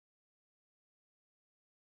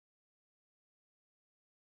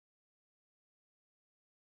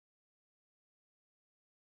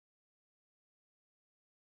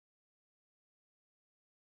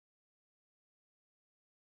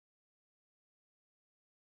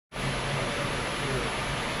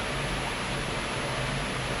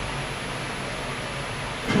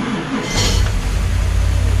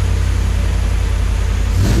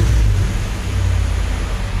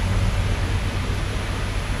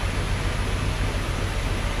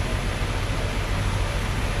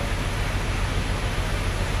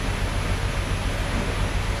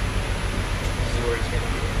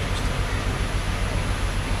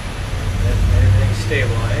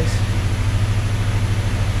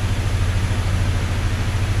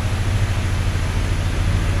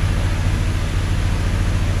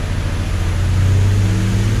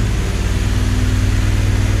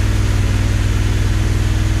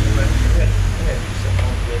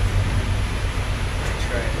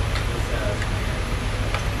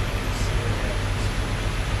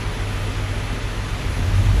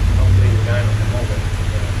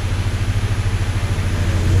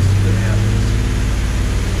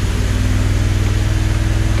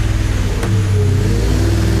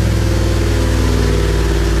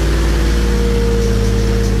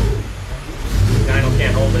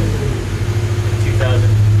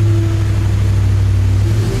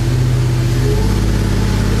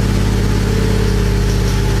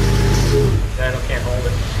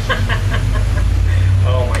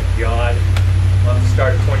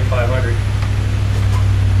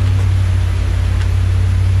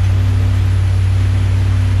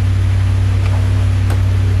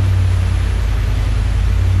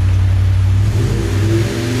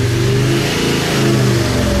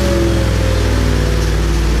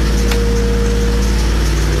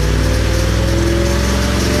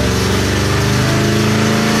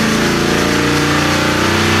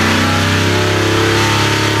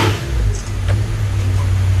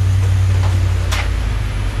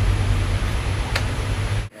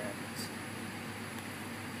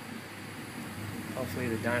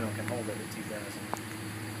can hold it at 2,000.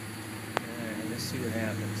 Alright, let's see what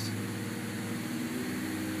happens.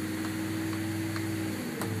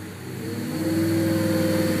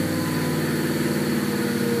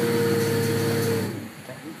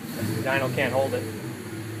 The dyno can't hold it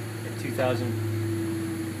at 2,000.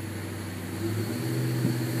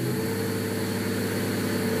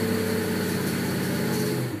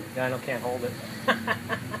 Dyno can't hold it.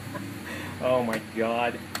 Oh my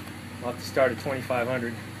God. I'll have to start at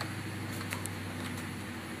 2,500.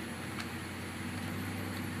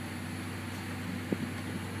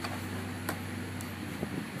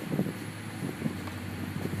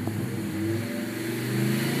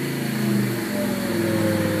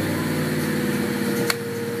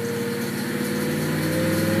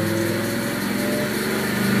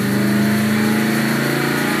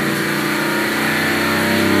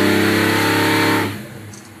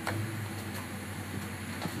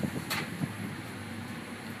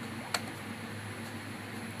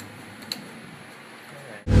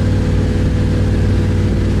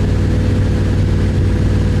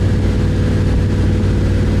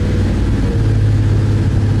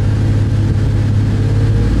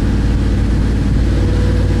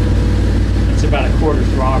 Quarter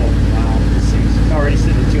throttle. Wow, this thing's already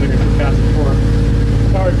sitting at 200 pounds of torque.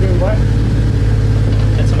 It's already doing what?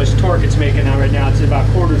 That's how much torque it's making now. Right now, it's about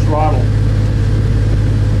quarter throttle.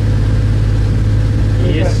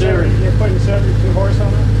 Yes, sir. You're putting 72 horse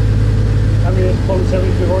on it? I mean, it's pulling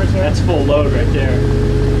 72 horse there? That's full load right there.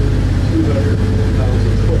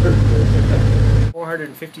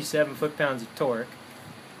 457 foot-pounds of torque,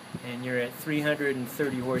 and you're at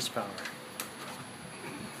 330 horsepower.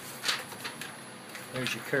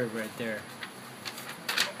 There's your curve right there.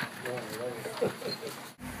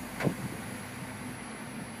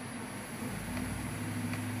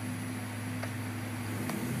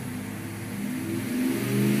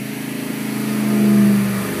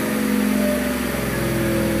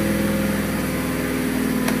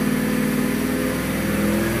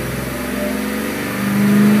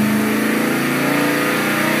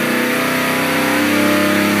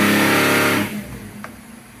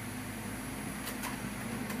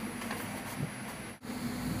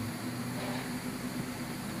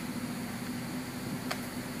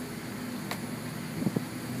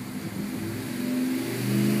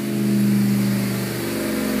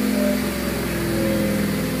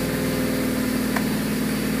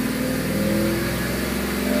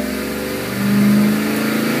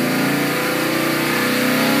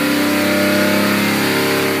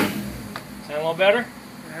 Better?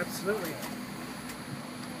 Absolutely.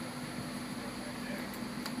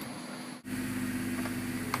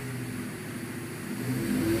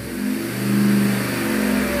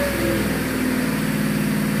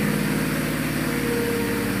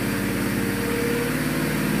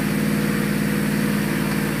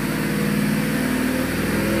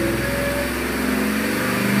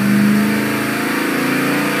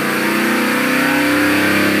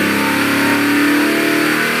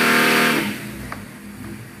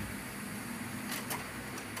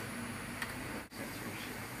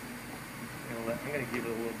 I'm going to give it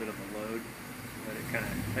a little bit of a load, let it kind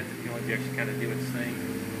of, let the fuel injection kind of do its thing.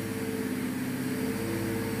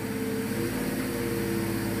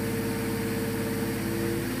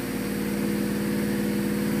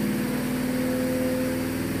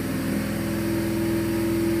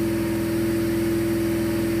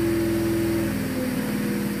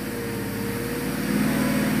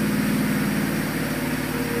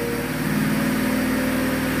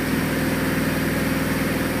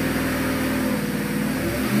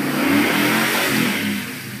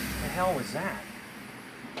 What was that?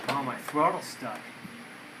 Oh, my throttle's stuck.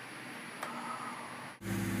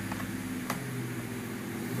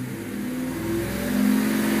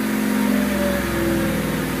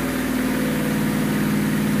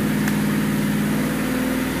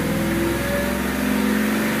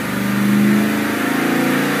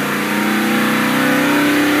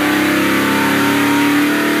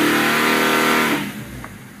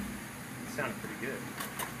 It sounded pretty good.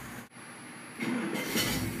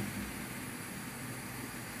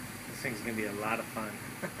 This thing's going to be a lot of fun.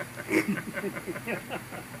 Yeah.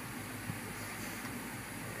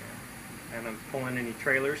 And I'm pulling any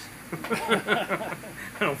trailers. I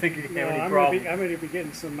don't think you're going to have any problem. I'm going to be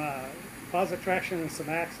getting some positive traction and some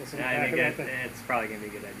axles in the back of that thing. It's probably going to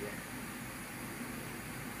be a good idea.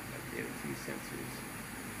 I'll get a few sensors.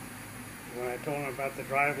 When I told him about the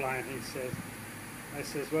drive line, he says, I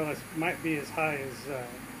says, well, it might be as high as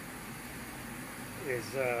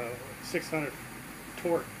 600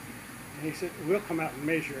 torque. And he said, we'll come out and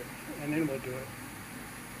measure it, and then we'll do it.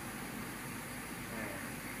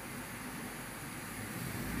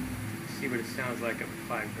 see what it sounds like at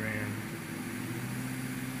 5 grand.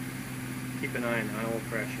 Keep an eye on the oil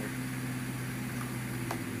pressure.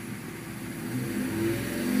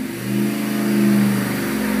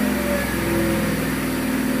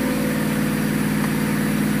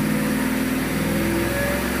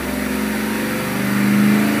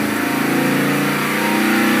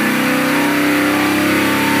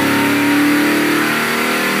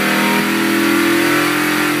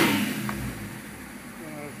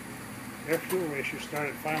 Air fuel ratio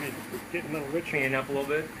started finally getting a little richer. Cleaning up a little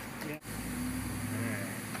bit. Yeah.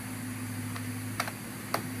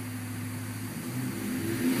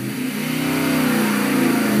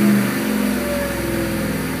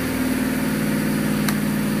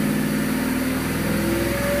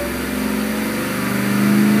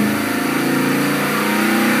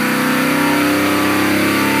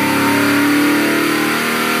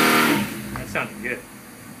 That sounded good.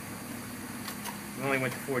 We only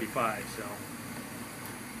went to 45, so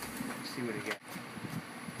let's see what it gets.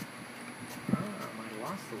 Oh, I might have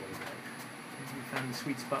lost a little bit. Maybe we found the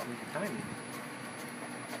sweet spot with the timing.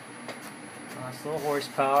 Lost a little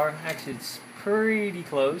horsepower. Actually, it's pretty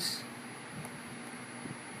close.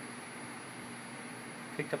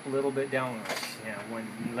 Picked up a little bit down. Yeah,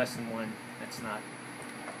 less than 1. That's not.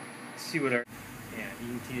 Let's see what our. Yeah, you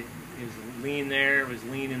can see it was lean there. It was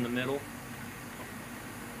lean in the middle.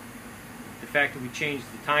 The fact that we changed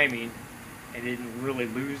the timing and didn't really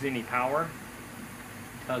lose any power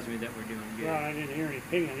tells me that we're doing good. Well, I didn't hear any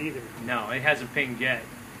pinging either. No, it hasn't pinged yet.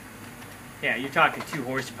 Yeah, you're talking 2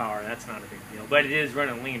 horsepower. That's not a big deal, but it is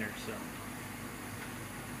running leaner, so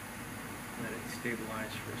let it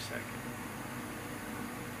stabilize for a second.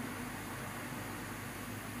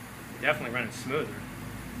 Definitely running smoother.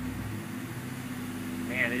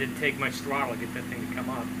 Man, it didn't take much throttle to get that thing to come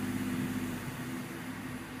up.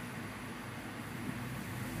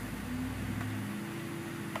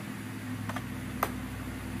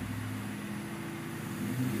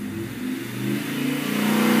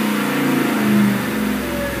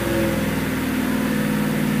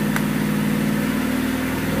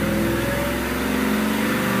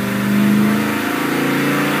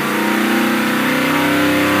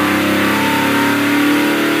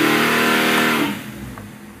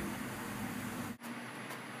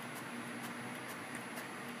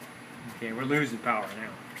 Okay, we're losing power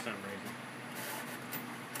now for some reason.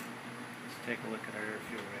 Let's take a look at our air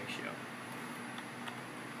fuel ratio.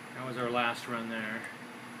 That was our last run there.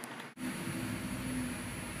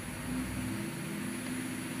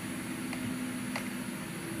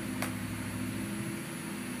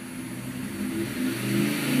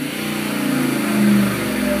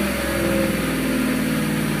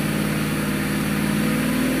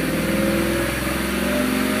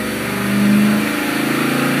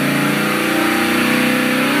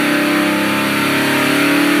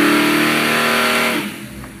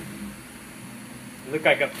 It looked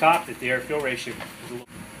like up top that the air fuel ratio was a little.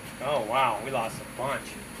 Oh wow, we lost a bunch.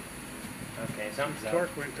 Okay, something's up.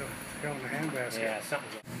 Torque went to hell in the handbasket. Yeah,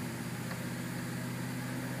 something's up.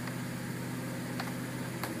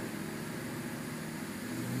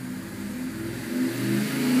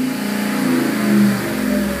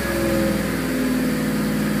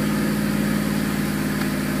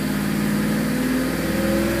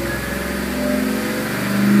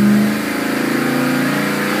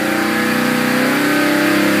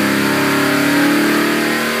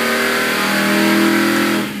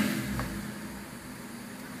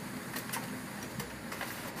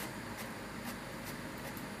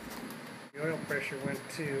 The oil pressure went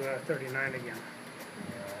to 39 again.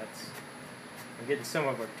 Yeah, we're getting some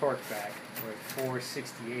of our torque back. We're at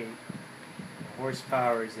 468. The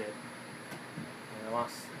horsepower is at, I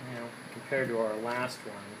lost, compared to our last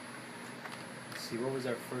one. Let's see, what was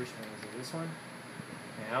our first one? Was it this one?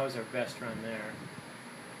 Yeah, that was our best run there.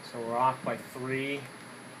 So we're off by 3.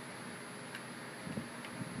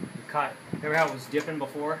 We caught, remember how it was dipping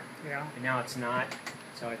before? Yeah. And now it's not.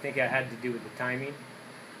 So I think that had to do with the timing.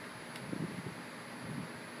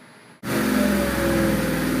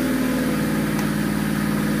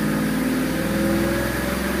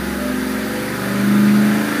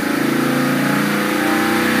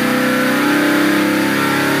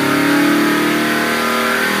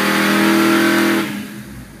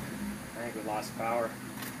 Power.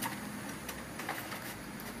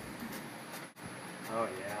 Oh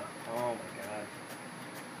yeah. Oh my god.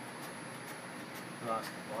 Lost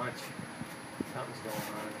a bunch. Something's going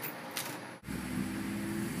on.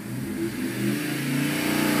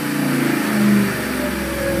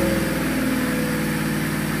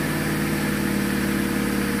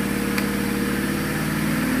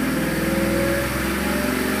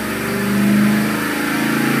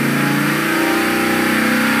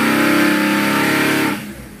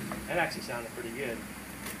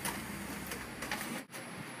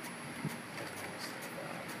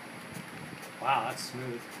 Wow, that's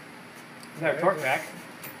smooth. We got our torque back.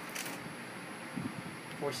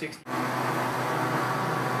 460.